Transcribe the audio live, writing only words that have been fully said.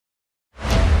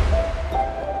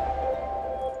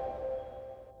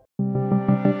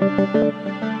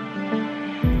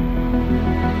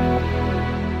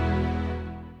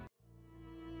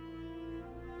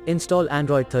Install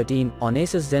Android 13 on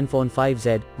Asus Zenfone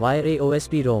 5Z via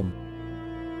AOSP Rom.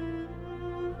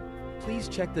 Please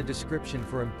check the description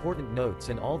for important notes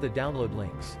and all the download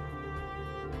links.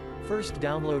 First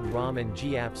download ROM and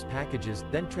GApps packages,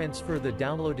 then transfer the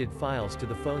downloaded files to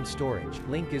the phone storage.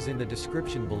 Link is in the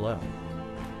description below.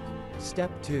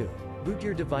 Step 2. Boot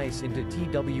your device into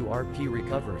TWRP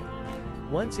recovery.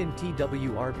 Once in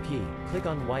TWRP, click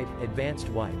on Wipe, Advanced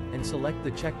Wipe, and select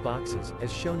the checkboxes, as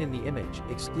shown in the image,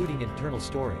 excluding internal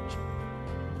storage.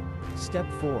 Step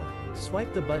 4.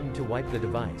 Swipe the button to wipe the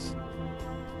device.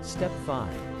 Step 5.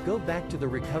 Go back to the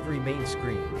recovery main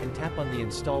screen, and tap on the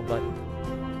Install button.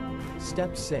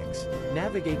 Step 6.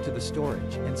 Navigate to the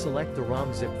storage, and select the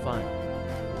ROM zip file.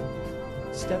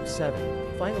 Step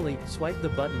 7. Finally, swipe the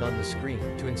button on the screen,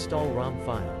 to install ROM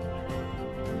file.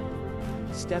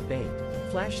 Step 8.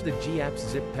 Flash the GApps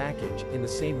zip package, in the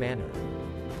same manner.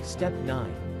 Step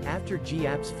 9. After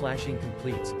GApps flashing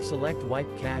completes, select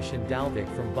Wipe Cache and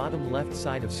Dalvik from bottom left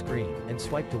side of screen, and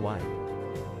swipe to wipe.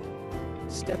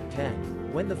 Step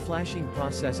 10. When the flashing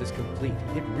process is complete,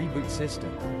 hit Reboot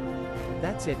System.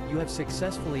 That's it, you have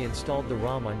successfully installed the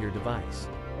ROM on your device.